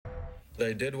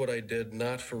I did what I did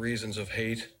not for reasons of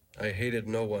hate. I hated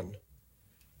no one.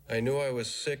 I knew I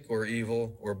was sick or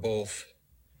evil or both.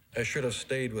 I should have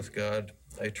stayed with God.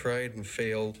 I tried and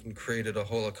failed and created a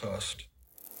Holocaust.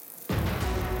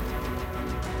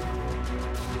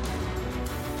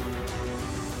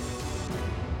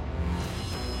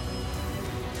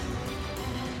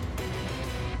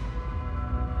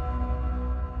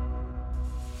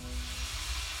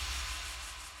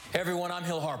 Hey everyone, I'm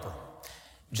Hill Harper.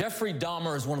 Jeffrey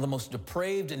Dahmer is one of the most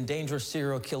depraved and dangerous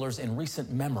serial killers in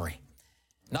recent memory.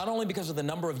 Not only because of the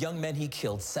number of young men he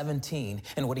killed, 17,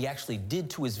 and what he actually did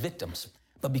to his victims,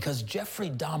 but because Jeffrey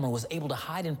Dahmer was able to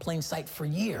hide in plain sight for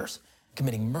years,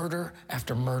 committing murder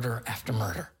after murder after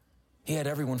murder. He had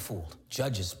everyone fooled: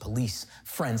 judges, police,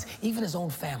 friends, even his own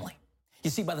family. You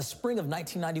see, by the spring of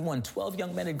 1991, 12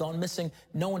 young men had gone missing.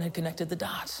 No one had connected the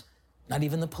dots, not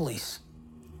even the police.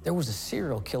 There was a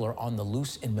serial killer on the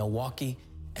loose in Milwaukee,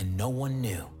 and no one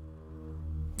knew.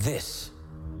 This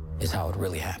is how it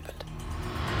really happened.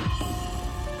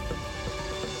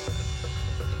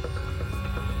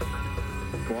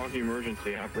 Milwaukee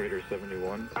Emergency Operator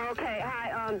 71. Okay,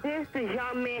 hi. This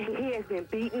young man, he has been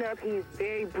beaten up. He's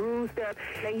very bruised up.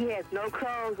 He has no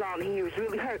clothes on. He was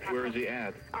really hurt. Where is he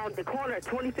at? On the corner of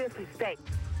 25th and State.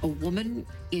 A woman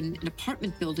in an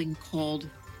apartment building called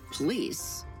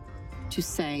police to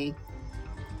say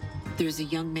there's a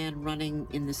young man running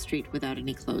in the street without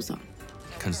any clothes on.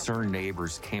 Concerned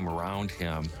neighbors came around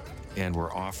him and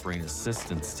were offering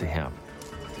assistance to him.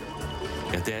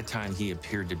 At that time, he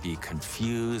appeared to be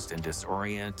confused and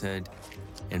disoriented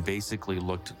and basically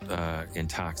looked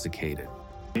intoxicated.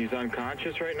 He's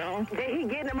unconscious right now? He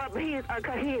getting him up. He is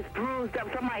bruised up.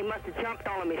 Somebody must have jumped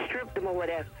on him and stripped him or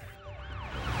whatever.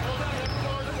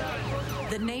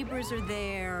 The neighbors are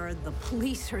there, the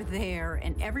police are there,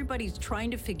 and everybody's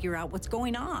trying to figure out what's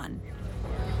going on.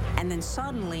 And then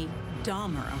suddenly,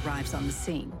 Dahmer arrives on the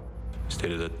scene.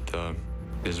 Stated that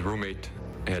his roommate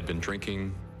had been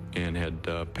drinking and had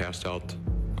passed out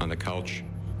on the couch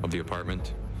of the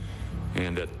apartment,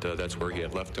 and that that's where he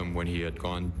had left him when he had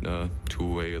gone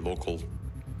to a local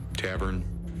tavern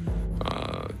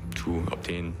to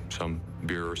obtain some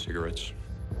beer or cigarettes.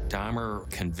 Dahmer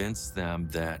convinced them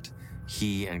that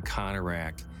he and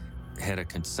Konarak had a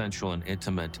consensual and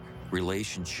intimate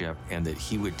relationship and that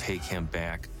he would take him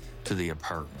back to the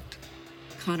apartment.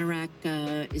 Konarak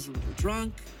is a little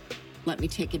drunk. Let me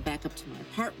take him back up to my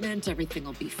apartment. Everything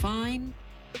will be fine.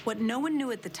 What no one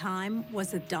knew at the time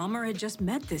was that Dahmer had just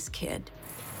met this kid.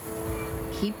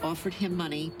 He offered him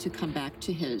money to come back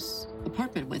to his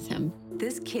apartment with him.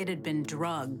 This kid had been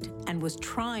drugged and was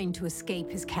trying to escape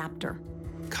his captor.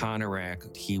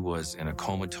 Konarak, he was in a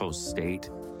comatose state,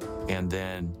 and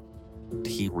then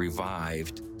he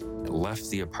revived, left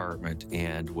the apartment,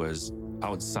 and was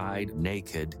outside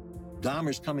naked.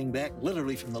 Dahmer's coming back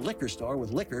literally from the liquor store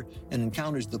with liquor and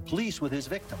encounters the police with his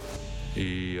victim.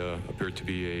 He appeared to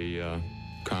be a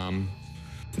calm.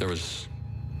 There was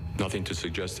nothing to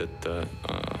suggest that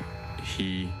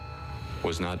he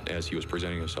was not as he was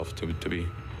presenting himself to be.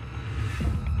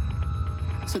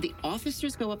 So the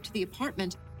officers go up to the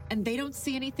apartment, and they don't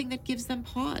see anything that gives them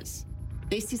pause.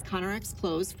 They see Konarak's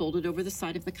clothes folded over the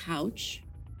side of the couch.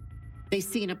 They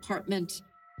see an apartment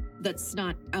that's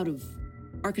not out of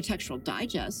Architectural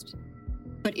Digest,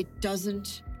 but it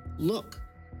doesn't look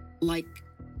like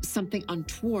something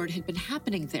untoward had been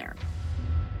happening there.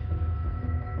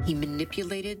 He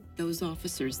manipulated those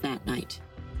officers that night.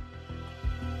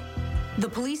 The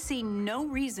police see no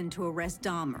reason to arrest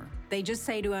Dahmer. They just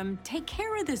say to him, "Take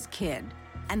care of this kid,"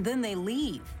 and then they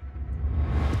leave.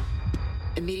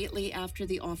 Immediately after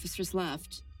the officers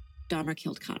left, Dahmer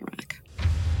killed Konarak.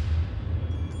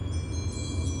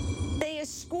 They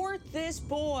escort this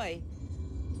boy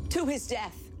to his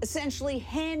death, essentially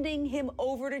handing him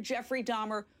over to Jeffrey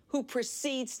Dahmer, who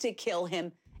proceeds to kill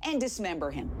him and dismember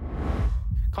him.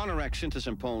 Konarak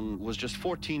Sintisampone was just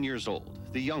 14 years old,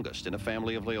 the youngest in a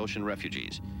family of Laotian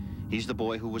refugees. He's the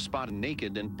boy who was spotted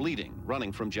naked and bleeding,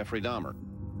 running from Jeffrey Dahmer.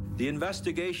 The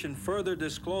investigation further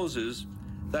discloses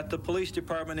that the police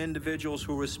department individuals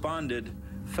who responded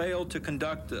failed to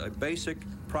conduct a basic,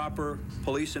 proper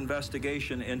police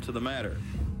investigation into the matter.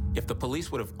 If the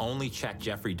police would have only checked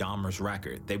Jeffrey Dahmer's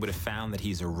record, they would have found that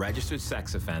he's a registered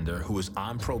sex offender who was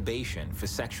on probation for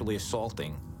sexually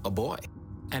assaulting a boy.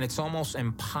 And it's almost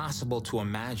impossible to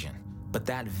imagine, but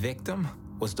that victim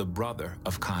was the brother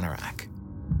of Konarak.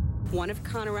 One of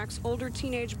Konarak's older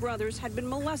teenage brothers had been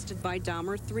molested by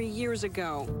Dahmer 3 years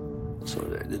ago. So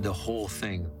the whole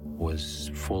thing was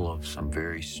full of some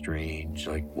very strange,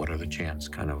 like, what are the chance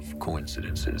kind of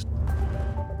coincidences.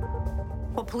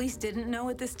 What police didn't know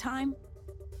at this time,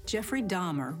 Jeffrey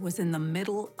Dahmer was in the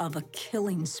middle of a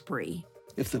killing spree.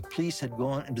 If the police had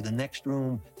gone into the next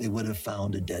room, they would have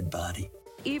found a dead body.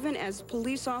 Even as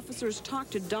police officers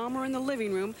talked to Dahmer in the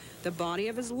living room, the body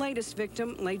of his latest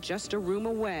victim lay just a room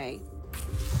away.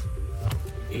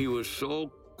 He was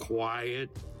so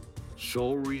quiet,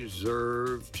 so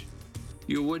reserved.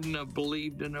 You wouldn't have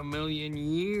believed in a million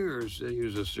years that he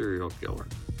was a serial killer.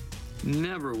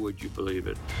 Never would you believe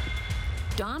it.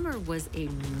 Dahmer was a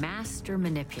master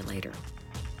manipulator.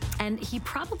 And he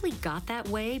probably got that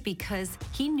way because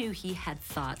he knew he had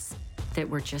thoughts that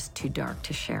were just too dark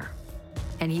to share.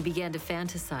 And he began to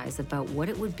fantasize about what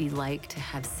it would be like to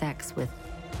have sex with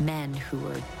men who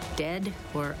were dead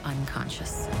or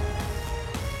unconscious.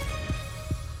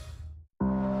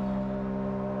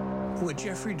 What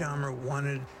Jeffrey Dahmer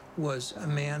wanted was a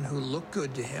man who looked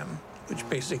good to him, which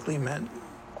basically meant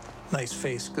nice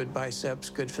face, good biceps,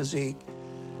 good physique,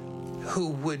 who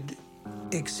would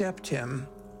accept him,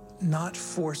 not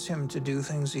force him to do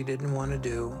things he didn't want to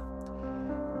do,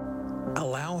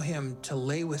 allow him to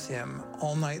lay with him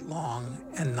all night long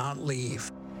and not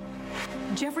leave.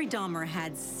 Jeffrey Dahmer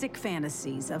had sick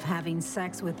fantasies of having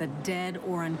sex with a dead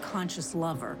or unconscious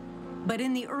lover. But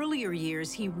in the earlier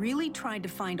years, he really tried to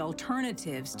find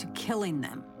alternatives to killing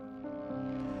them.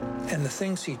 And the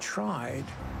things he tried,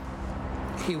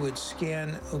 he would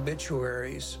scan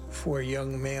obituaries for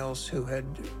young males who had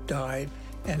died,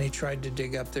 and he tried to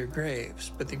dig up their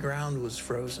graves, but the ground was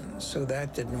frozen, so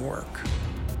that didn't work.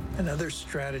 Another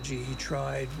strategy he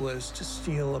tried was to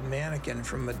steal a mannequin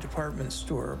from a department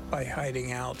store by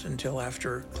hiding out until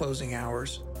after closing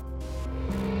hours.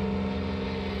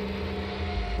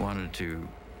 Wanted to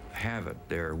have it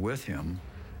there with him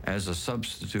as a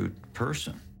substitute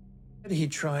person. He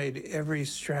tried every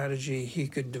strategy he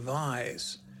could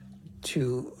devise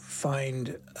to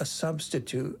find a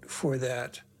substitute for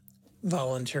that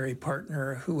voluntary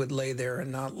partner who would lay there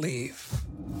and not leave.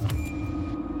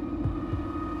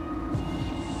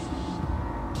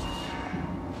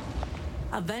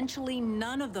 Eventually,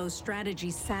 none of those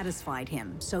strategies satisfied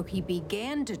him, so he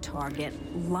began to target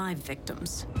live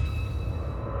victims.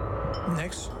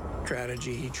 Next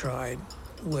strategy he tried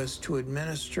was to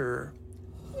administer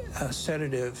a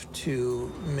sedative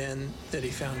to men that he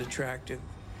found attractive.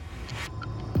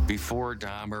 Before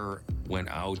Dahmer went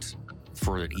out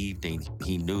for an evening,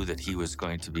 he knew that he was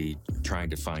going to be trying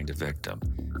to find a victim,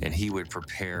 and he would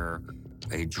prepare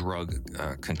a drug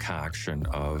concoction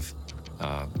of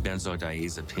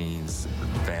benzodiazepines,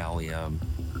 Valium.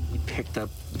 He picked up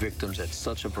victims at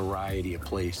such a variety of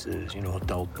places, you know,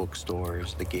 adult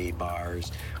bookstores, the gay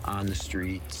bars, on the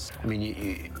streets. I mean,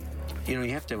 you know,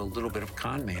 you have to have a little bit of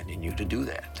con man in you to do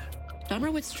that.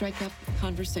 Dahmer would strike up a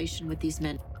conversation with these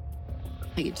men.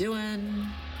 How you doing?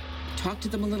 Talk to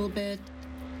them a little bit.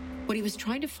 What he was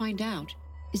trying to find out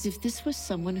is if this was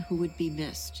someone who would be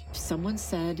missed. If someone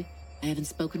said, I haven't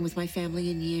spoken with my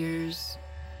family in years,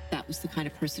 that was the kind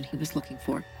of person he was looking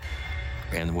for.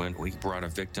 And when we brought a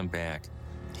victim back,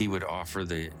 he would offer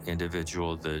the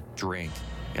individual the drink,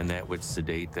 and that would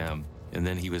sedate them, and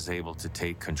then he was able to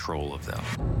take control of them.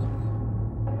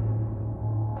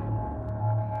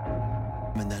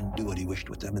 And then do what he wished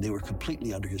with them, and they were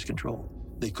completely under his control.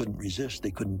 They couldn't resist.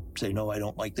 They couldn't say, no, I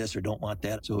don't like this or don't want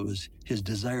that. So it was his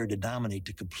desire to dominate,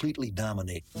 to completely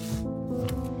dominate.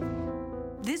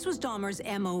 This was Dahmer's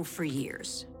MO for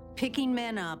years, picking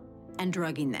men up and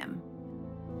drugging them.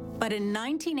 But in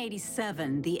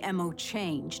 1987, the MO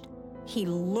changed. He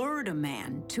lured a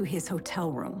man to his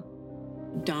hotel room.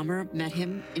 Dahmer met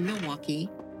him in Milwaukee.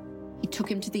 He took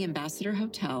him to the Ambassador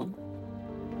Hotel.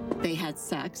 They had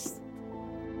sex.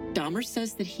 Dahmer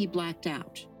says that he blacked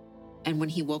out. And when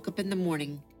he woke up in the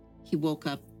morning, he woke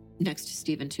up next to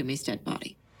Stephen Toomey's dead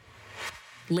body.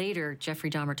 Later, Jeffrey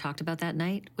Dahmer talked about that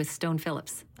night with Stone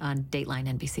Phillips on Dateline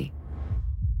NBC.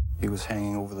 He was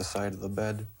hanging over the side of the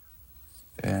bed,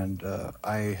 and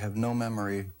I have no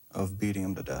memory of beating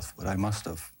him to death, but I must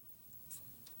have.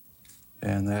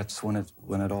 And that's when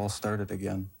it all started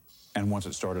again. And once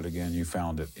it started again, you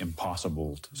found it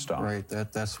impossible to stop. Right,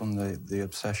 that's when the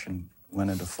obsession went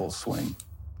into full swing.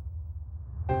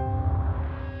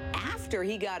 After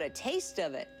he got a taste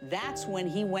of it, that's when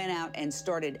he went out and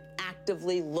started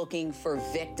actively looking for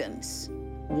victims,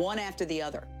 one after the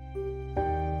other.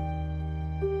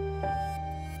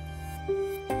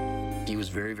 He was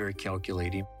very, very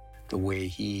calculating. The way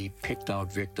he picked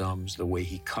out victims, the way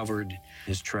he covered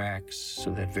his tracks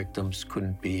so that victims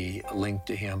couldn't be linked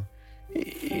to him,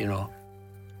 you know,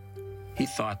 he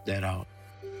thought that out.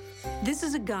 This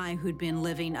is a guy who'd been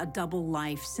living a double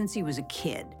life since he was a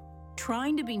kid,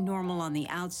 trying to be normal on the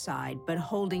outside, but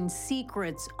holding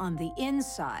secrets on the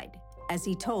inside, as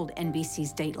he told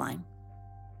NBC's Dateline.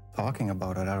 Talking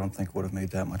about it, I don't think would have made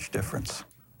that much difference.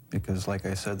 Because, like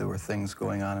I said, there were things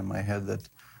going on in my head that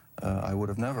I would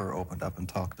have never opened up and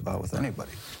talked about with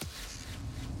anybody.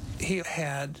 He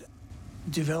had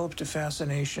developed a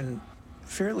fascination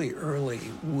fairly early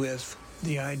with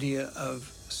the idea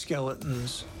of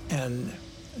skeletons and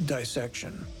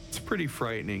dissection. It's pretty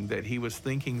frightening that he was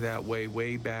thinking that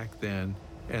way back then,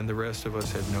 and the rest of us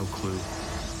had no clue.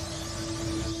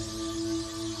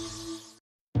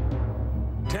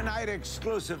 Tonight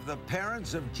exclusive, the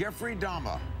parents of Jeffrey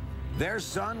Dahmer. Their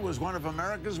son was one of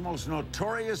America's most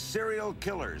notorious serial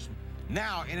killers.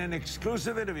 Now, in an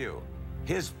exclusive interview,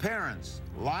 his parents,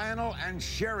 Lionel and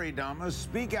Sherry Dahmer,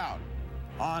 speak out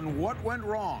on what went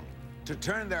wrong to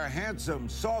turn their handsome,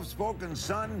 soft-spoken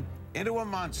son into a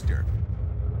monster.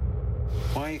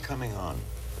 Why are you coming on?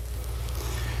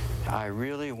 I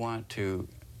really want to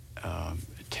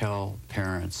tell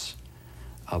parents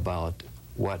about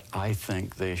what I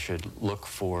think they should look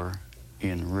for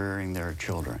in rearing their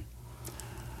children.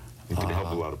 You could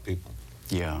help a lot of people.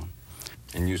 Yeah.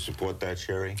 And you support that,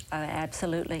 Sherry?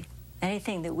 Absolutely.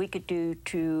 Anything that we could do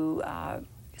to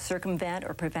circumvent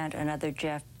or prevent another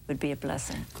Jeff would be a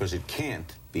blessing. Because it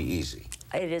can't be easy.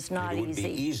 It is not easy. It would easy.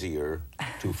 be easier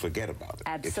to forget about it.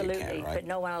 Absolutely, if you can, right? But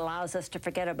no one allows us to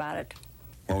forget about it.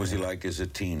 What was he like as a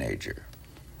teenager?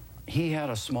 He had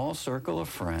a small circle of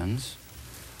friends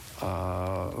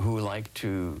who liked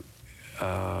to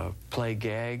play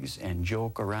gags and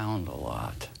joke around a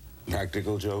lot.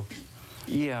 Practical jokes?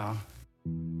 Yeah.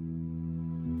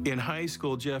 In high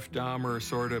school, Jeff Dahmer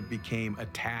sort of became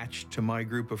attached to my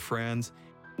group of friends.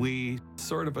 We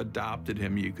sort of adopted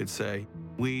him, you could say.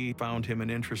 We found him an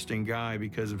interesting guy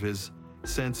because of his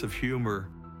sense of humor.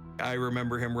 I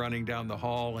remember him running down the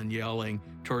hall and yelling,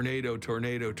 "Tornado,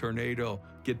 tornado, tornado,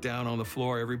 get down on the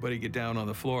floor, everybody get down on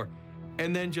the floor."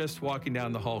 And then just walking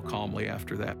down the hall calmly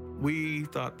after that. We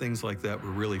thought things like that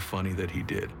were really funny that he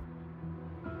did.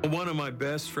 One of my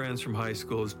best friends from high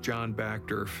school is John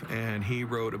Backdorf, and he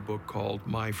wrote a book called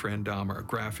My Friend Dahmer, a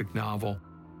graphic novel.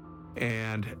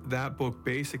 And that book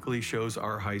basically shows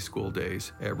our high school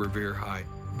days at Revere High.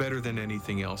 Better than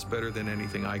anything else, better than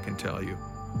anything I can tell you.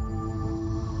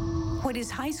 What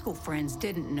his high school friends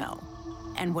didn't know,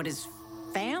 and what his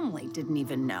family didn't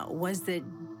even know, was that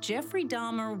Jeffrey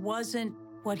Dahmer wasn't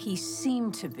what he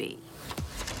seemed to be.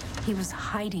 He was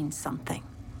hiding something.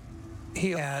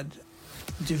 He had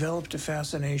developed a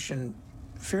fascination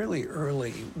fairly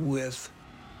early with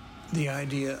the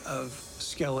idea of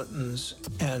skeletons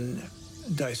and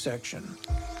dissection.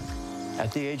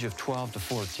 At the age of 12 to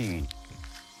 14,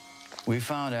 we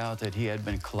found out that he had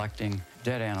been collecting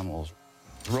dead animals,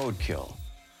 roadkill,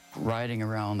 riding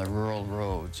around the rural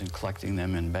roads and collecting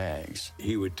them in bags.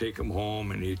 He would take them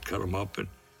home and he'd cut them up, and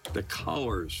the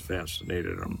colors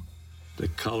fascinated him. The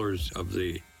colors of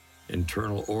the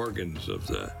internal organs of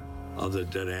the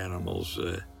dead animals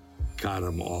got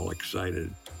him all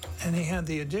excited. And he had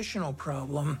the additional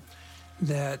problem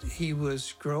that he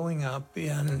was growing up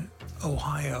in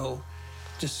Ohio,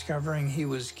 discovering he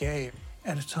was gay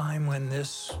at a time when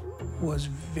this was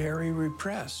very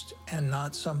repressed and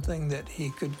not something that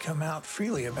he could come out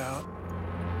freely about.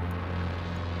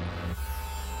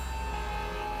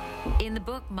 In the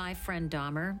book, My Friend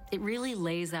Dahmer, it really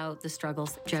lays out the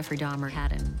struggles Jeffrey Dahmer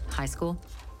had in high school,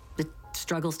 the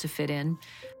struggles to fit in,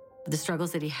 the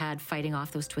struggles that he had fighting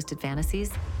off those twisted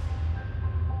fantasies.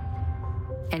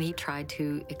 And he tried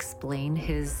to explain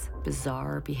his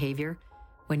bizarre behavior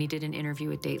when he did an interview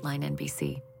with Dateline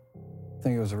NBC. I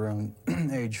think it was around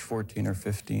age 14 or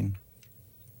 15.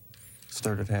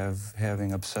 Started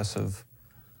having obsessive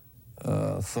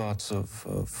thoughts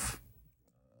of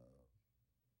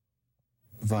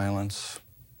violence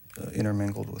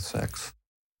intermingled with sex.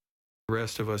 The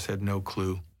rest of us had no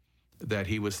clue that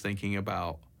he was thinking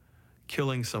about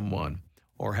killing someone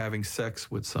or having sex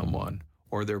with someone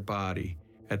or their body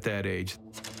at that age.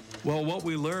 Well, what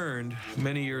we learned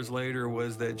many years later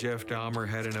was that Jeff Dahmer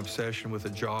had an obsession with a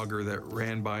jogger that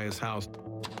ran by his house.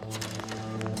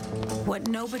 What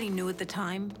nobody knew at the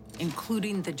time,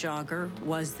 including the jogger,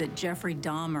 was that Jeffrey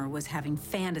Dahmer was having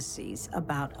fantasies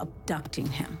about abducting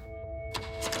him.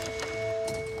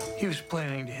 He was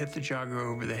planning to hit the jogger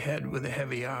over the head with a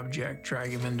heavy object,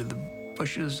 drag him into the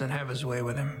bushes, and have his way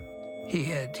with him. He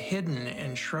had hidden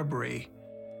in shrubbery,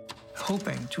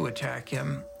 hoping to attack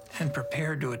him and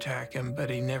prepared to attack him, but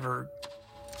he never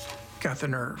got the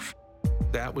nerve.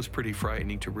 That was pretty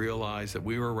frightening to realize that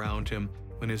we were around him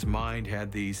when his mind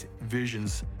had these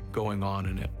visions going on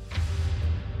in it.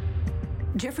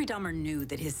 Jeffrey Dahmer knew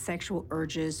that his sexual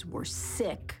urges were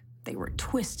sick, they were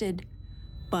twisted,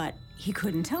 but he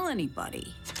couldn't tell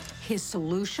anybody. His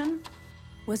solution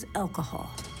was alcohol.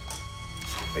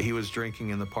 He was drinking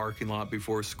in the parking lot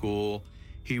before school.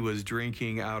 He was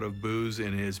drinking out of booze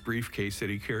in his briefcase that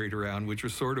he carried around, which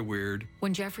was sort of weird.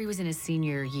 When Jeffrey was in his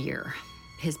senior year,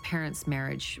 his parents'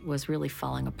 marriage was really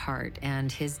falling apart,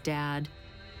 and his dad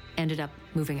ended up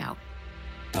moving out.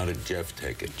 How did Jeff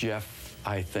take it? Jeff,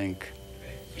 I think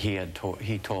he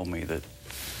told me that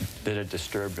it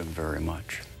disturbed him very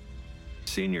much.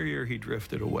 Senior year, he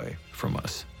drifted away from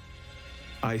us.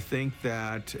 I think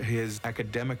that his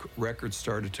academic record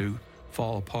started to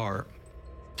fall apart,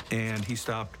 and he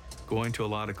stopped going to a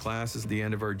lot of classes at the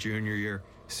end of our junior year,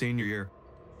 senior year.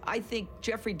 I think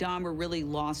Jeffrey Dahmer really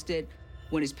lost it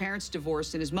when his parents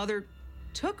divorced and his mother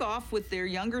took off with their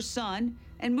younger son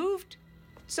and moved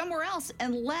somewhere else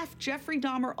and left Jeffrey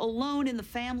Dahmer alone in the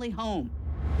family home.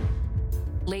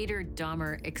 Later,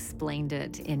 Dahmer explained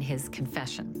it in his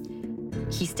confession.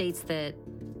 He states that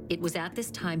it was at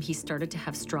this time he started to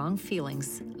have strong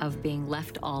feelings of being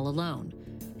left all alone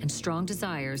and strong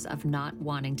desires of not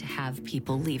wanting to have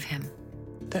people leave him.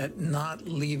 That not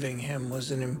leaving him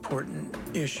was an important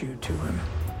issue to him.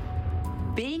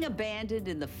 Being abandoned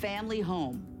in the family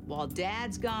home while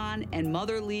dad's gone and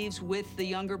mother leaves with the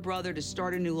younger brother to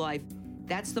start a new life,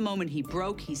 that's the moment he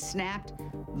broke, he snapped,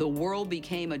 the world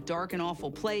became a dark and awful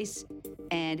place,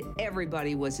 and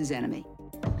everybody was his enemy.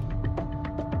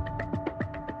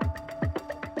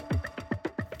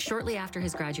 Shortly after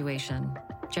his graduation,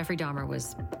 Jeffrey Dahmer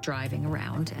was driving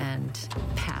around and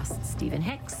passed Stephen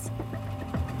Hicks.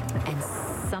 And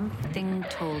something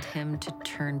told him to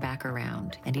turn back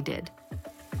around, and he did.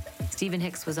 Stephen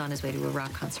Hicks was on his way to a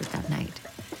rock concert that night,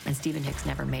 and Stephen Hicks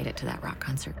never made it to that rock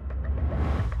concert.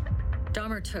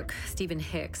 Dahmer took Stephen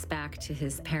Hicks back to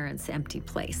his parents' empty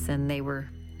place, and they were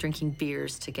drinking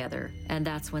beers together, and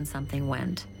that's when something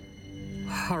went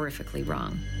horrifically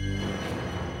wrong.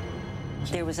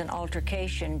 There was an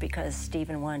altercation because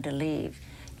Stephen wanted to leave.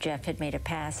 Jeff had made a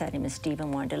pass at him and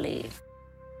Stephen wanted to leave.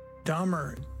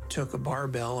 Dahmer took a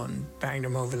barbell and banged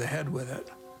him over the head with it.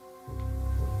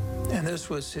 And this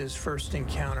was his first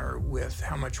encounter with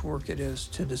how much work it is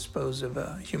to dispose of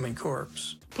a human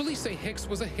corpse. Police say Hicks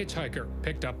was a hitchhiker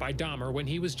picked up by Dahmer when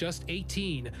he was just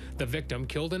 18. The victim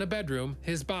killed in a bedroom,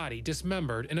 his body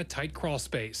dismembered in a tight crawl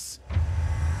space.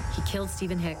 He killed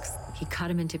Stephen Hicks. He cut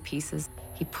him into pieces.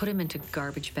 He put him into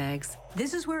garbage bags.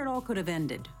 This is where it all could have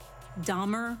ended.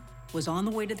 Dahmer was on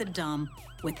the way to the dump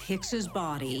with Hicks's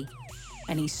body,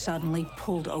 and he suddenly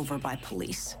pulled over by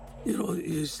police. You know,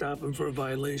 you stop him for a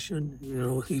violation. You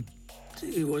know, he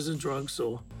wasn't drunk,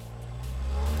 so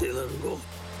they let him go.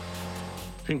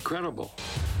 Incredible.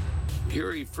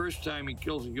 Here, first time he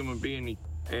kills a human being,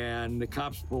 and the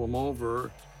cops pull him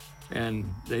over,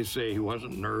 and they say he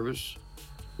wasn't nervous.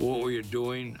 What were you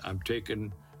doing? I'm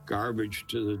taking garbage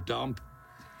to the dump.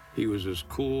 He was as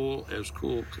cool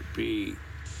could be.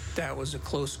 That was a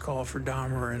close call for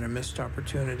Dahmer and a missed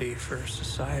opportunity for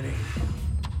society.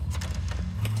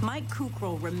 Mike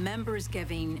Kukrow remembers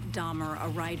giving Dahmer a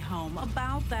ride home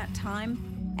about that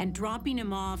time and dropping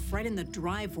him off right in the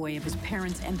driveway of his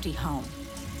parents' empty home.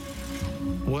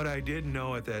 What I didn't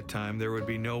know at that time, there would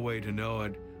be no way to know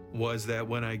it, was that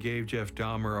when I gave Jeff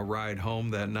Dahmer a ride home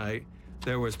that night,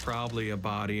 there was probably a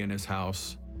body in his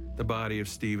house, the body of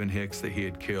Stephen Hicks that he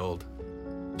had killed.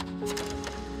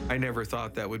 I never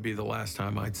thought that would be the last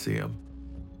time I'd see him.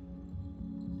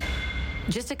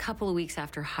 Just a couple of weeks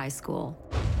after high school,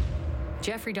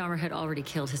 Jeffrey Dahmer had already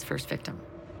killed his first victim.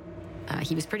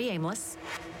 He was pretty aimless,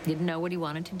 didn't know what he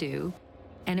wanted to do,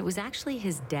 and it was actually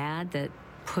his dad that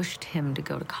pushed him to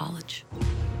go to college.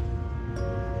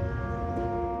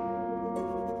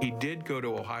 He did go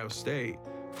to Ohio State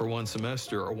for one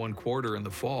semester or one quarter in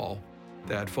the fall,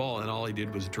 that fall, and all he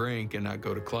did was drink and not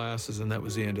go to classes, and that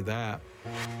was the end of that.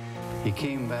 He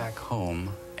came back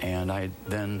home, and I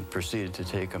then proceeded to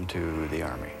take him to the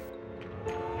Army.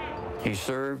 He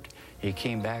served. He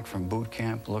came back from boot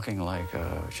camp looking like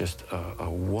just a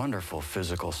wonderful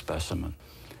physical specimen.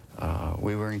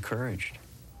 We were encouraged.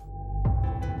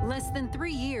 Less than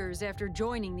 3 years after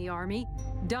joining the Army,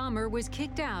 Dahmer was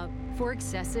kicked out for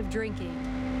excessive drinking.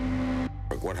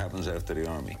 What happens after the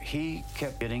Army? He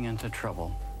kept getting into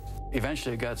trouble.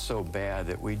 Eventually it got so bad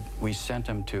that we sent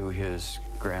him to his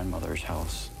grandmother's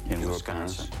house in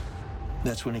Wisconsin.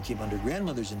 That's when he came under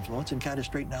grandmother's influence and kind of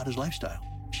straightened out his lifestyle.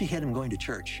 She had him going to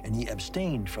church, and he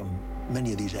abstained from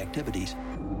many of these activities.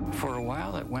 For a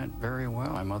while, it went very well.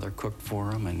 My mother cooked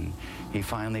for him, and he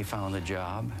finally found a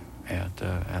job at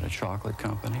a chocolate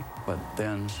company. But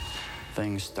then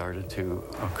things started to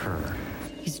occur.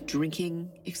 His drinking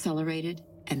accelerated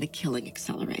and the killing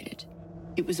accelerated.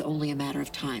 It was only a matter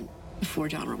of time before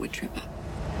Dahmer would trip up.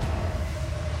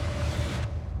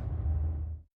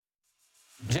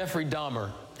 Jeffrey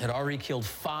Dahmer had already killed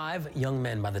 5 young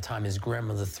men by the time his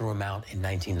grandmother threw him out in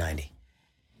 1990.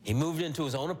 He moved into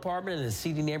his own apartment in a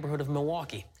seedy neighborhood of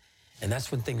Milwaukee, and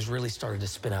that's when things really started to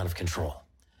spin out of control.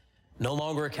 No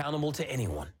longer accountable to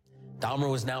anyone, Dahmer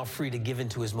was now free to give in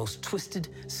to his most twisted,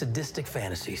 sadistic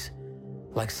fantasies,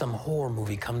 like some horror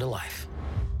movie come to life.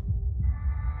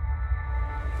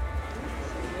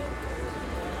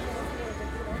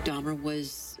 Dahmer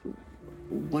was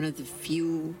one of the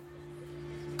few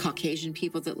Caucasian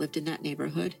people that lived in that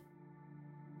neighborhood.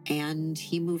 And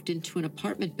he moved into an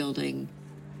apartment building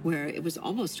where it was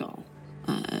almost all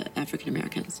African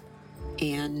Americans.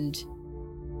 And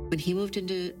when he moved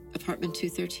into apartment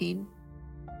 213,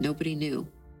 nobody knew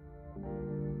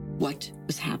what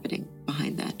was happening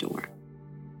behind that door.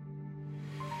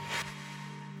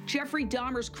 Jeffrey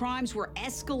Dahmer's crimes were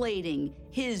escalating.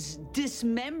 His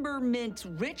dismemberment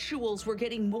rituals were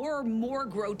getting more and more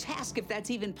grotesque, if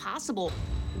that's even possible.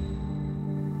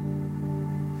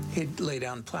 He'd lay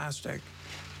down plastic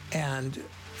and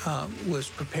was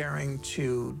preparing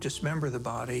to dismember the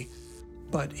body,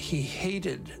 but he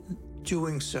hated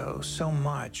doing so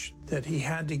much that he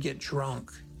had to get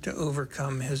drunk to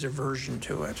overcome his aversion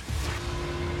to it.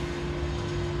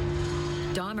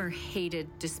 Dahmer hated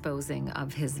disposing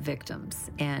of his victims,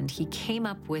 and he came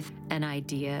up with an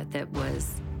idea that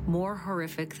was more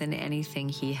horrific than anything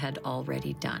he had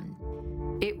already done.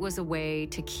 It was a way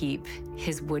to keep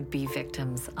his would-be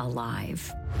victims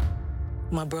alive.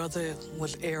 My brother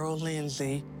was Errol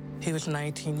Lindsay. He was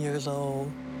 19 years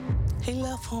old. He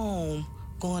left home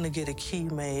going to get a key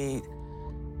made,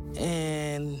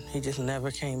 and he just never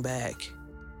came back.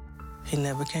 He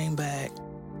never came back.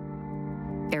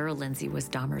 Errol Lindsay was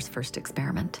Dahmer's first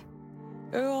experiment.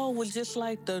 Errol was just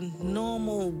like the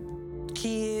normal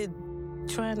kid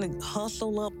trying to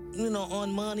hustle up,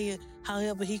 on money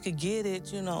however he could get it,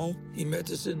 He met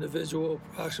this individual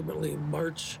approximately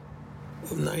March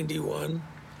of '91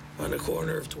 on the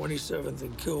corner of 27th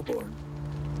and Kilbourne.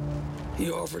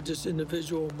 He offered this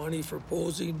individual money for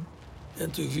posing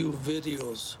and to view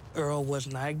videos. Earl was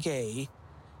not gay,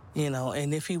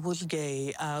 and if he was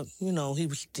gay, he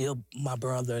was still my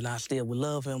brother and I still would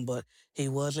love him, but he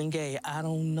wasn't gay. I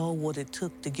don't know what it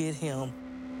took to get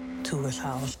him to his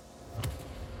house.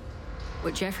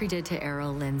 What Jeffrey did to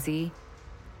Errol Lindsay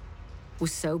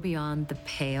was so beyond the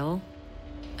pale.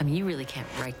 I mean, you really can't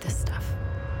write this stuff.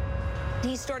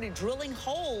 He started drilling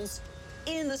holes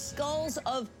in the skulls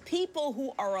of people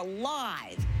who are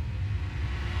alive.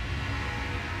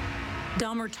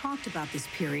 Dahmer talked about this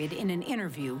period in an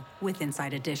interview with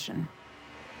Inside Edition.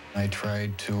 I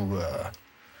tried to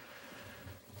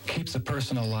keep the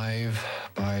person alive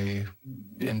by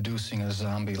inducing a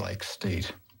zombie-like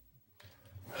state.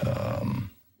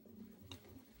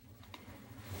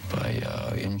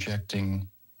 By injecting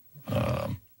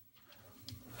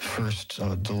first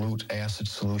dilute acid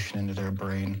solution into their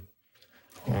brain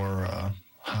or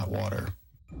hot water.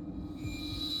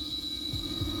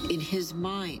 In his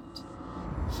mind,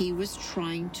 he was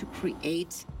trying to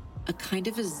create a kind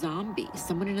of a zombie,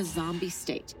 someone in a zombie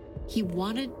state. He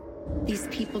wanted these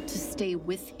people to stay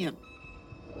with him.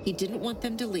 He didn't want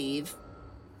them to leave,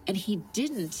 and he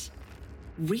didn't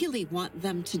really want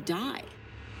them to die.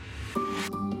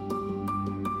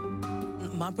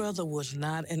 My brother was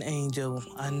not an angel,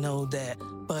 I know that,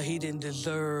 but he didn't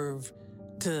deserve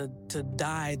to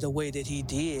die the way that he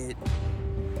did.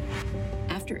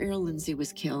 After Errol Lindsay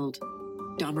was killed,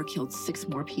 Dahmer killed 6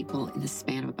 more people in the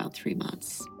span of about 3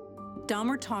 months.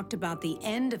 Dahmer talked about the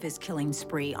end of his killing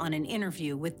spree on an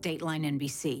interview with Dateline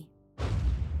NBC.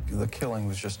 The killing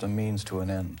was just a means to an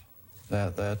end.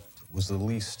 That was the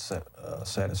least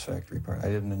satisfactory part. I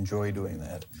didn't enjoy doing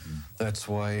that. That's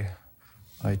why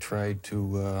I tried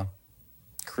to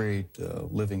create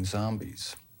living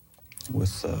zombies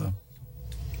with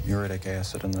uric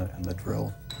acid in the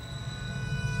drill.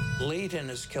 Late in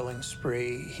his killing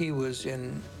spree, he was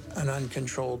in an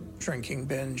uncontrolled drinking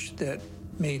binge that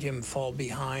made him fall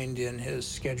behind in his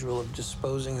schedule of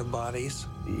disposing of bodies.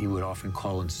 He would often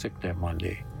call in sick that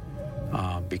Monday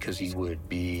because he would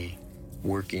be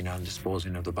working on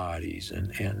disposing of the bodies.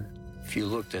 And if you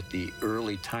looked at the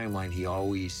early timeline, he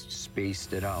always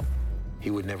spaced it out.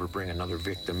 He would never bring another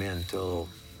victim in till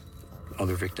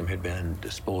other victim had been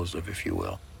disposed of, if you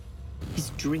will.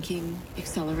 His drinking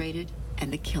accelerated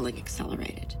and the killing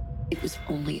accelerated. It was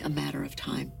only a matter of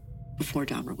time before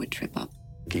Dahmer would trip up.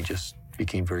 He just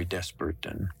became very desperate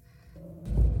and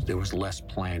There was less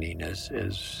planning as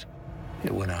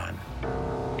it went on.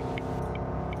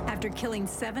 After killing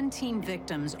 17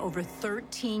 victims over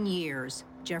 13 years,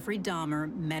 Jeffrey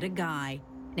Dahmer met a guy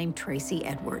named Tracy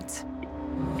Edwards.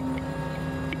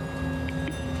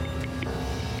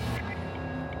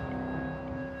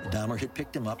 Dahmer had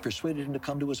picked him up, persuaded him to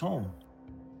come to his home.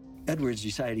 Edwards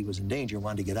decided he was in danger and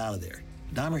wanted to get out of there.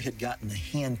 Dahmer had gotten the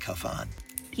handcuff on.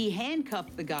 He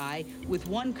handcuffed the guy with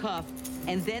one cuff,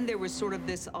 and then there was sort of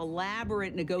this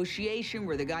elaborate negotiation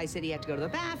where the guy said he had to go to the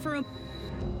bathroom.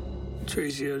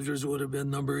 Tracy Edwards would have been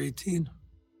number 18.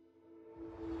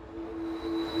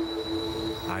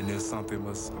 I knew something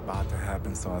was about to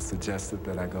happen, so I suggested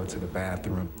that I go to the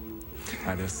bathroom.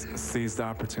 I just seized the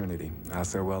opportunity. I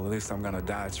said, well, at least I'm gonna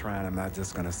die trying. I'm not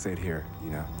just gonna sit here,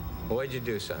 you know. What'd you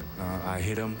do, son? I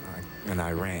hit him, and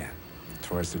I ran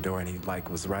towards the door, and he,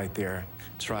 was right there,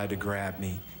 tried to grab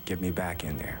me, get me back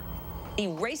in there. He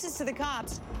races to the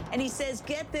cops, and he says,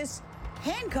 get this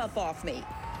handcuff off me.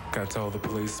 I told the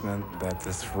policeman that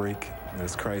this freak,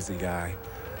 this crazy guy,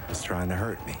 was trying to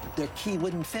hurt me. Their key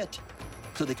wouldn't fit.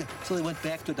 So they went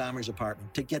back to Dahmer's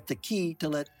apartment to get the key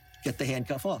to get the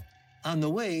handcuff off. On the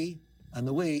way,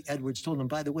 Edwards told him,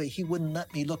 by the way, he wouldn't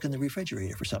let me look in the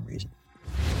refrigerator for some reason.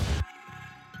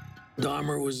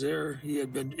 Dahmer was there. He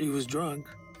was drunk.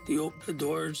 He opened the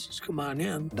doors, says, come on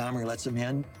in. Dahmer lets him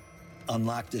in,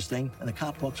 unlock this thing, and the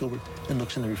cop walks over and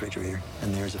looks in the refrigerator,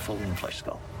 and there's a fully infleshed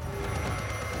skull.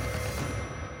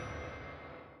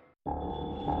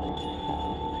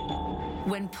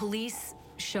 When police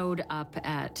showed up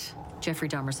at Jeffrey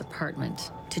Dahmer's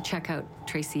apartment to check out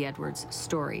Tracy Edwards'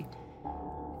 story,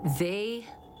 they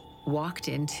walked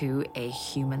into a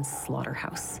human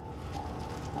slaughterhouse.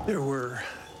 There were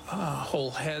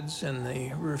whole heads in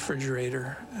the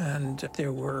refrigerator, and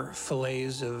there were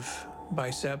fillets of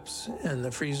biceps in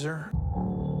the freezer.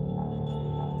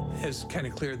 It's kind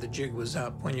of clear the jig was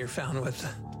up when you're found with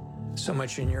so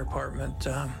much in your apartment.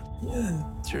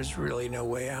 There's really no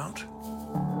way out.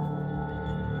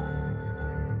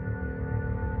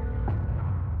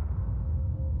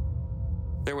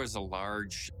 There was a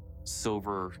large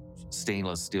silver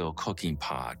stainless steel cooking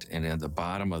pot, and at the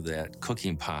bottom of that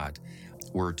cooking pot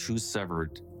were two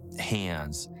severed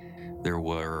hands. There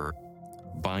were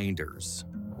binders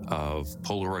of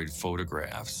Polaroid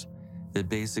photographs that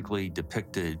basically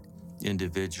depicted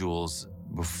individuals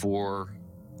before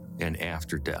and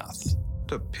after death.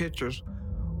 The pictures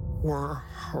were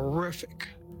horrific.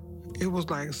 It was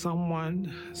like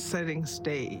someone setting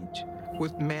stage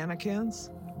with mannequins,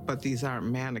 but these aren't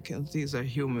mannequins, these are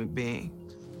human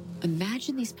beings.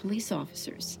 Imagine these police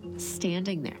officers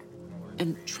standing there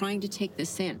and trying to take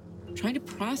this in, trying to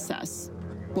process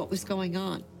what was going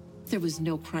on. There was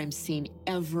no crime scene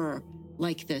ever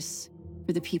like this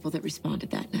for the people that responded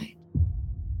that night.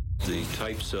 The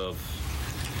types of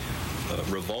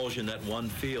revulsion that one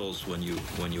feels when you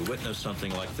witness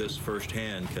something like this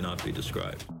firsthand cannot be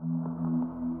described.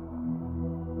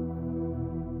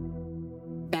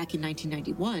 Back in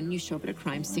 1991, you show up at a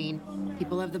crime scene,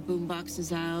 people have the boom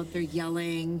boxes out, they're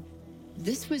yelling.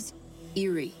 This was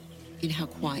eerie in how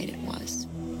quiet it was,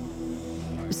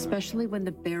 especially when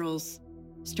the barrels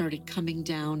started coming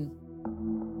down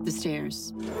the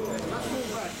stairs.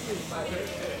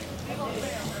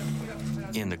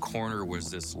 In the corner was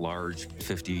this large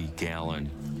 50-gallon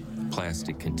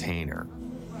plastic container,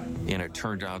 and it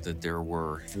turned out that there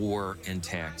were 4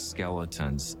 intact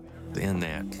skeletons in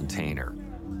that container.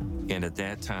 And at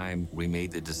that time, we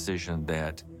made the decision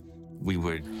that we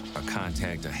would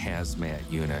contact a hazmat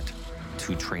unit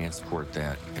to transport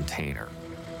that container.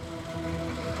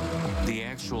 The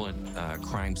actual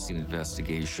crime scene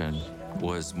investigation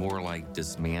was more like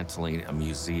dismantling a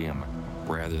museum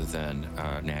rather than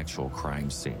an actual crime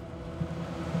scene.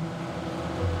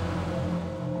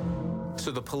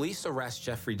 So the police arrest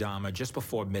Jeffrey Dahmer just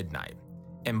before midnight.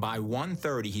 And by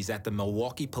 1:30, he's at the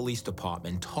Milwaukee Police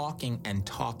Department talking and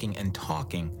talking and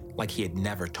talking like he had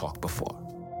never talked before.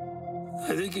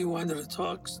 I think he wanted to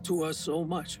talk to us so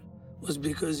much was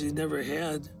because he never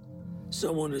had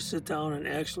someone to sit down and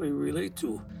actually relate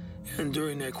to. And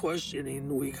during that questioning,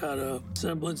 we got a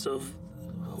semblance of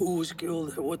who was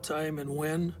killed at what time and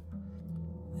when,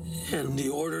 and the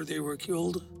order they were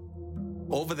killed.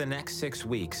 Over the next 6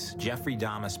 weeks, Jeffrey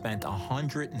Dahmer spent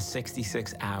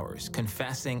 166 hours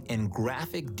confessing in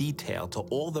graphic detail to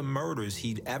all the murders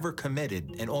he'd ever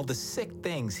committed and all the sick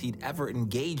things he'd ever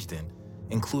engaged in,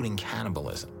 including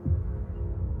cannibalism.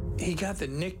 He got the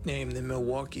nickname the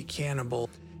Milwaukee Cannibal,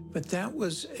 but that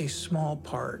was a small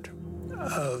part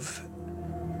of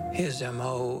his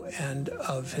MO and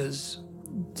of his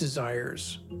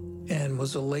desires and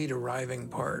was a late arriving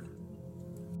part,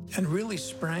 and really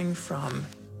sprang from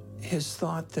his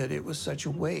thought that it was such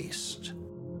a waste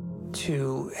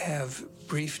to have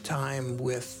brief time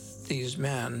with these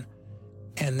men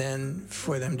and then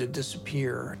for them to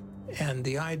disappear. And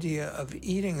the idea of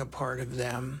eating a part of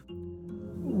them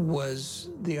was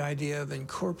the idea of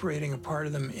incorporating a part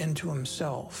of them into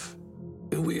himself.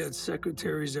 And we had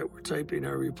secretaries that were typing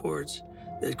our reports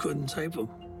that couldn't type them.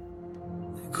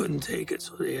 They couldn't take it,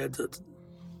 so they had to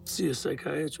see a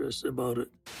psychiatrist about it.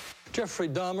 Jeffrey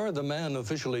Dahmer, the man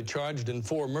officially charged in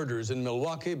 4 murders in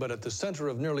Milwaukee, but at the center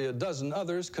of nearly a dozen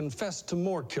others, confessed to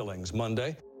more killings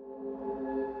Monday.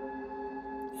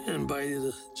 And by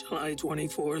the July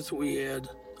 24th, we had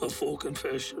a full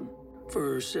confession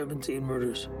for 17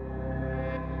 murders.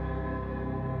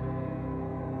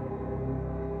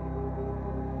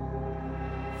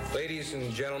 Ladies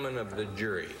and gentlemen of the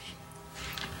jury,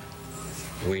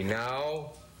 we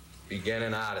now begin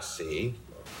an odyssey.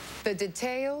 The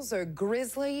details are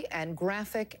grisly and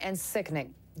graphic and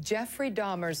sickening. Jeffrey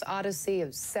Dahmer's odyssey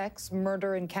of sex,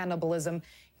 murder, and cannibalism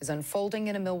is unfolding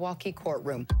in a Milwaukee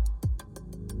courtroom.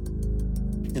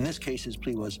 In this case, his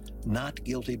plea was not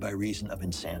guilty by reason of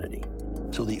insanity.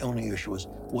 So the only issue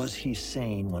was he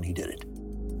sane when he did it?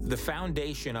 The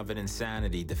foundation of an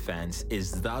insanity defense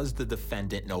is, does the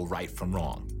defendant know right from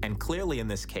wrong? And clearly in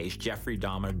this case, Jeffrey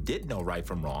Dahmer did know right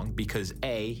from wrong because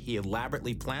A, he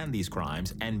elaborately planned these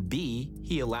crimes, and B,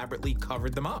 he elaborately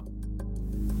covered them up.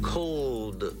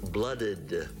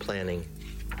 Cold-blooded planning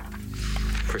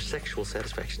for sexual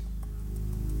satisfaction.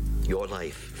 Your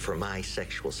life for my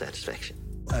sexual satisfaction.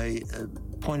 I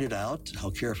pointed out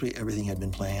how carefully everything had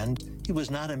been planned. He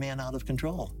was not a man out of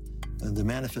control. The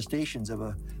manifestations of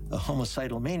a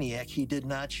homicidal maniac he did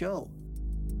not show.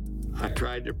 I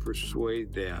tried to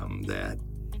persuade them that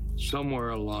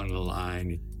somewhere along the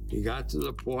line, he got to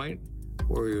the point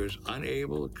where he was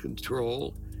unable to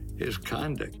control his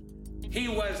conduct. He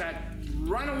was a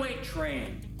runaway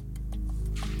train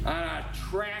on a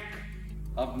track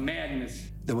of madness.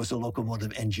 There was a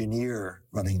locomotive engineer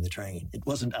running the train. It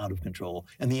wasn't out of control,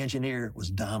 and the engineer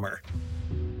was Dahmer.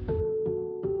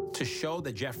 To show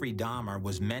that Jeffrey Dahmer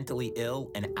was mentally ill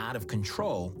and out of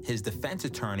control, his defense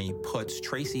attorney puts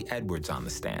Tracy Edwards on the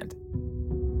stand.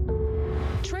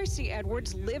 Tracy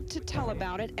Edwards lived to tell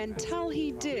about it until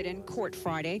he did in court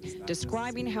Friday,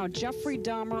 describing how Jeffrey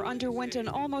Dahmer underwent an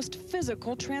almost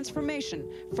physical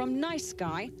transformation from nice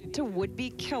guy to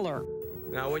would-be killer.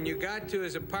 Now, when you got to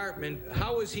his apartment,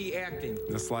 how was he acting?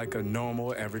 Just like a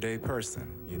normal, everyday person,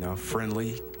 you know,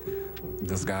 friendly.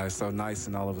 This guy is so nice,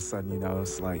 and all of a sudden, you know,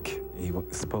 it's like he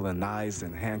was pulling knives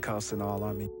and handcuffs and all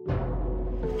on me.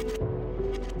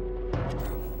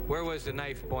 Where was the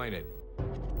knife pointed?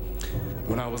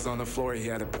 When I was on the floor, he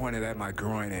had it pointed at my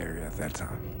groin area at that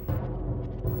time.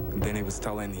 And then he was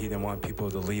telling he didn't want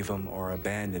people to leave him or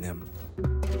abandon him.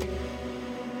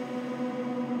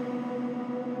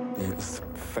 His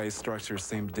face structure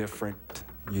seemed different,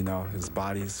 you know, his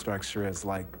body structure is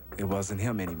like it wasn't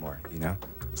him anymore, you know?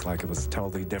 It's like it was a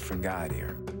totally different guy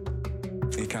there.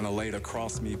 He kind of laid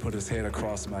across me, put his head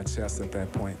across my chest at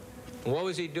that point. What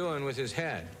was he doing with his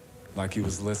head? Like he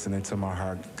was listening to my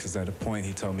heart, because at a point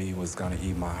he told me he was gonna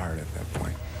eat my heart at that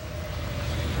point.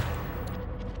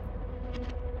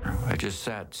 I just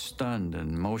sat stunned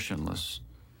and motionless,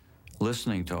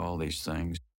 listening to all these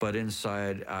things. But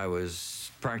inside, I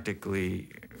was practically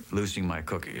losing my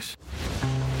cookies.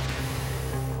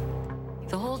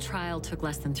 The whole trial took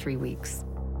less than 3 weeks.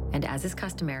 And as is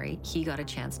customary, he got a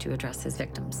chance to address his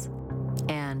victims.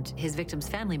 And his victims'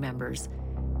 family members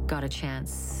got a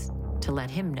chance to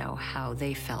let him know how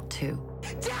they felt too.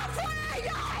 Jeffrey, I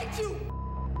hate you!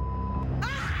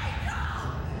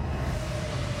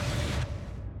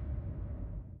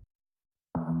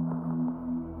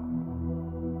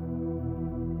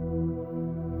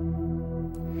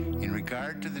 In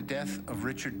regard to the death of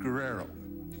Richard Guerrero,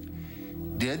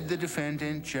 did the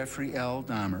defendant, Jeffrey L.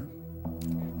 Dahmer,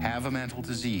 have a mental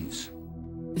disease?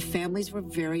 The families were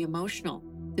very emotional.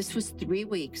 This was 3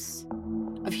 weeks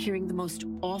of hearing the most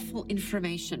awful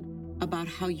information about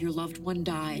how your loved one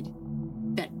died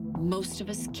that most of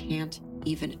us can't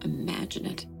even imagine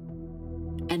it.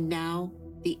 And now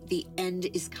the end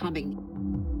is coming.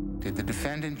 Did the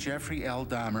defendant, Jeffrey L.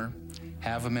 Dahmer,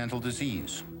 have a mental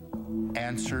disease?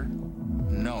 Answer,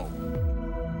 no.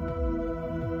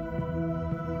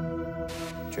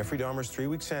 Jeffrey Dahmer's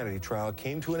 3-week sanity trial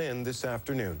came to an end this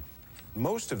afternoon.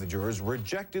 Most of the jurors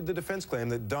rejected the defense claim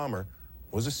that Dahmer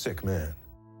was a sick man.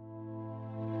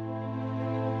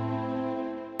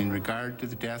 In regard to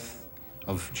the death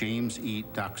of James E.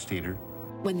 Dockstader,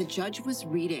 When the judge was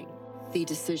reading the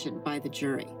decision by the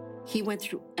jury. He went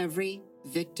through every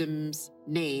victim's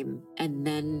name and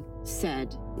then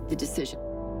said the decision.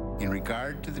 In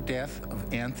regard to the death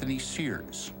of Anthony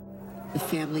Sears, The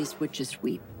families would just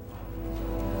weep.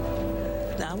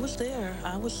 I was there.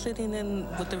 I was sitting in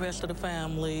with the rest of the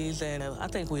families, and I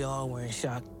think we all were in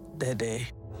shock that day.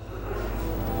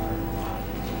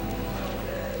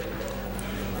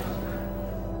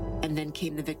 And then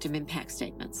came the victim impact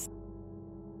statements.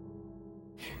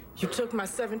 You took my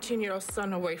 17-year-old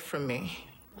son away from me.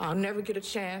 I'll never get a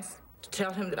chance to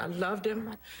tell him that I loved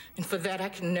him, and for that I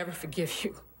can never forgive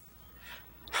you.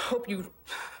 I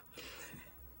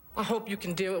hope you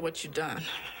can deal with what you've done.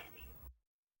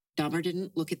 Dahmer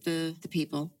didn't look at the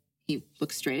people. He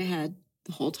looked straight ahead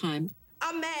the whole time.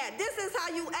 I'm mad. This is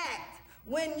how you act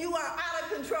when you are out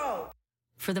of control.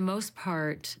 For the most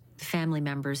part, the family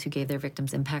members who gave their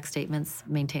victims impact statements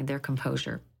maintained their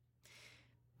composure.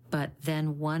 But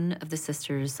then one of the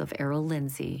sisters of Errol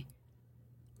Lindsay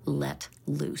let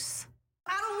loose.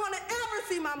 I don't want to ever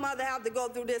see my mother have to go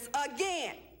through this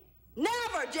again.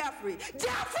 Never, Jeffrey.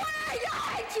 Jeffrey, I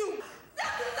hate you. This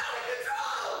is out of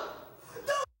control.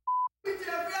 Don't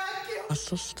Jeffrey, I kill. My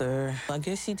sister, I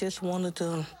guess she just wanted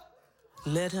to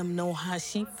let him know how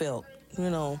she felt, you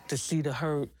know, to see the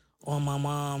hurt on my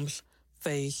mom's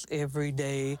face every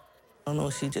day. I don't know,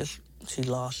 she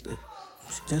lost it.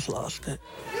 She just lost it.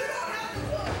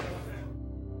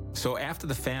 So after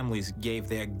the families gave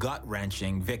their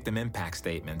gut-wrenching victim impact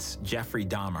statements, Jeffrey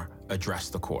Dahmer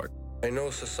addressed the court. I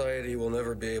know society will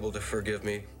never be able to forgive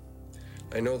me.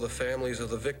 I know the families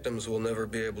of the victims will never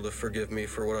be able to forgive me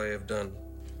for what I have done.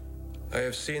 I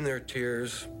have seen their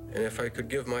tears, and if I could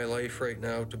give my life right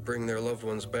now to bring their loved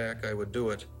ones back, I would do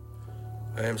it.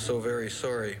 I am so very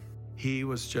sorry. He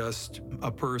was just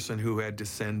a person who had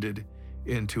descended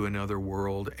into another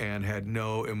world and had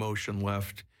no emotion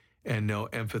left and no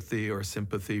empathy or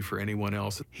sympathy for anyone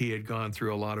else. He had gone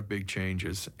through a lot of big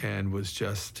changes and was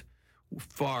just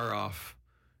far off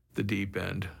the deep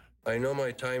end. I know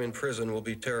my time in prison will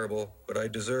be terrible, but I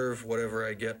deserve whatever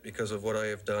I get because of what I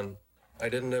have done. I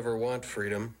didn't ever want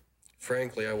freedom.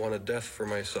 Frankly, I wanted death for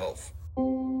myself.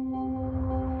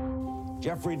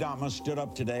 Jeffrey Dahmer stood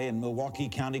up today in Milwaukee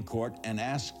County Court and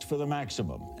asked for the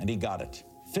maximum, and he got it.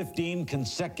 15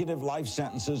 consecutive life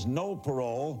sentences, no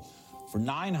parole, for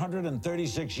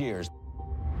 936 years.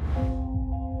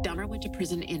 Dahmer went to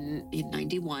prison in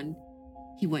 91.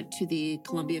 He went to the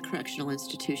Columbia Correctional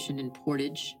Institution in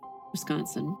Portage,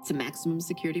 Wisconsin. It's a maximum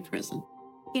security prison.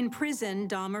 In prison,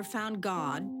 Dahmer found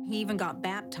God. He even got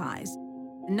baptized.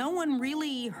 No one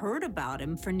really heard about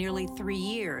him for nearly 3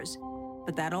 years,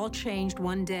 but that all changed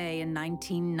one day in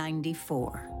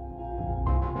 1994.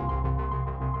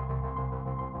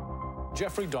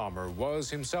 Jeffrey Dahmer was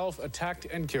himself attacked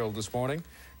and killed this morning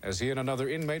as he and another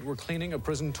inmate were cleaning a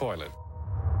prison toilet.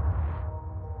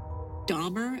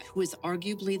 Dahmer, who was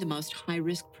arguably the most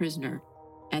high-risk prisoner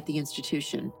at the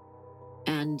institution,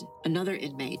 and another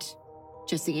inmate,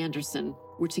 Jesse Anderson,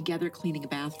 were together cleaning a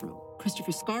bathroom.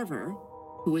 Christopher Scarver,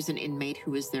 who was an inmate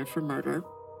who was there for murder,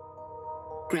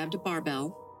 grabbed a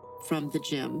barbell from the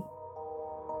gym,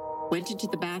 went into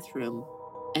the bathroom,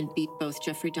 and beat both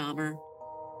Jeffrey Dahmer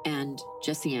and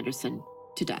Jesse Anderson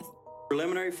to death.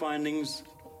 Preliminary findings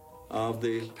of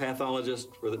the pathologist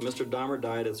were that Mr. Dahmer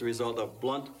died as a result of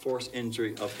blunt force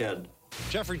injury of head.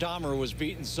 Jeffrey Dahmer was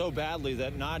beaten so badly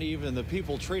that not even the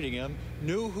people treating him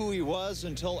knew who he was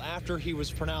until after he was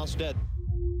pronounced dead.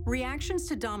 Reactions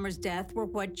to Dahmer's death were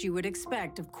what you would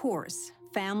expect, of course.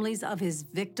 Families of his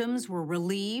victims were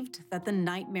relieved that the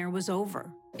nightmare was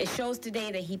over. It shows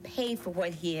today that he paid for what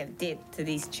he have did to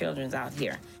these children out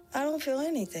here. I don't feel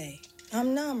anything.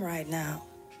 I'm numb right now.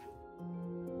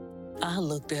 I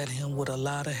looked at him with a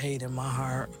lot of hate in my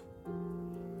heart.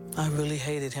 I really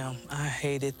hated him. I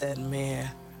hated that man.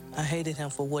 I hated him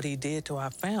for what he did to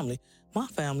our family. My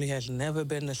family has never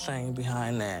been the same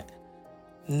behind that.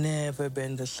 Never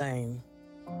been the same.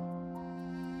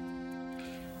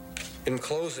 In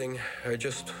closing, I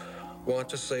just want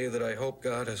to say that I hope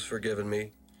God has forgiven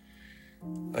me.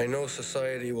 I know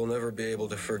society will never be able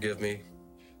to forgive me.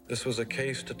 This was a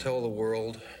case to tell the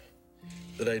world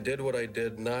that I did what I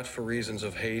did not for reasons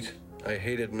of hate. I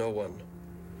hated no one.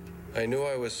 I knew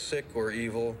I was sick or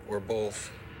evil or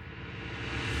both.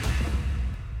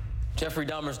 Jeffrey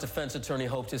Dahmer's defense attorney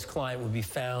hoped his client would be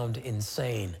found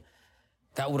insane.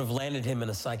 That would have landed him in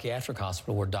a psychiatric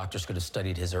hospital where doctors could have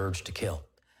studied his urge to kill.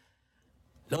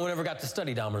 No one ever got to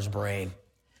study Dahmer's brain.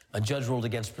 A judge ruled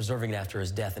against preserving it after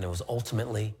his death, and it was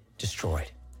ultimately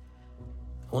destroyed.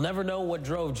 We'll never know what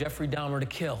drove Jeffrey Dahmer to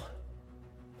kill.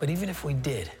 But even if we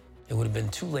did, it would have been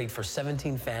too late for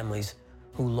 17 families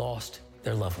who lost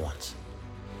their loved ones.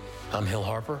 I'm Hill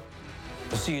Harper.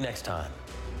 We'll see you next time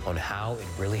on How It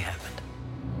Really Happened.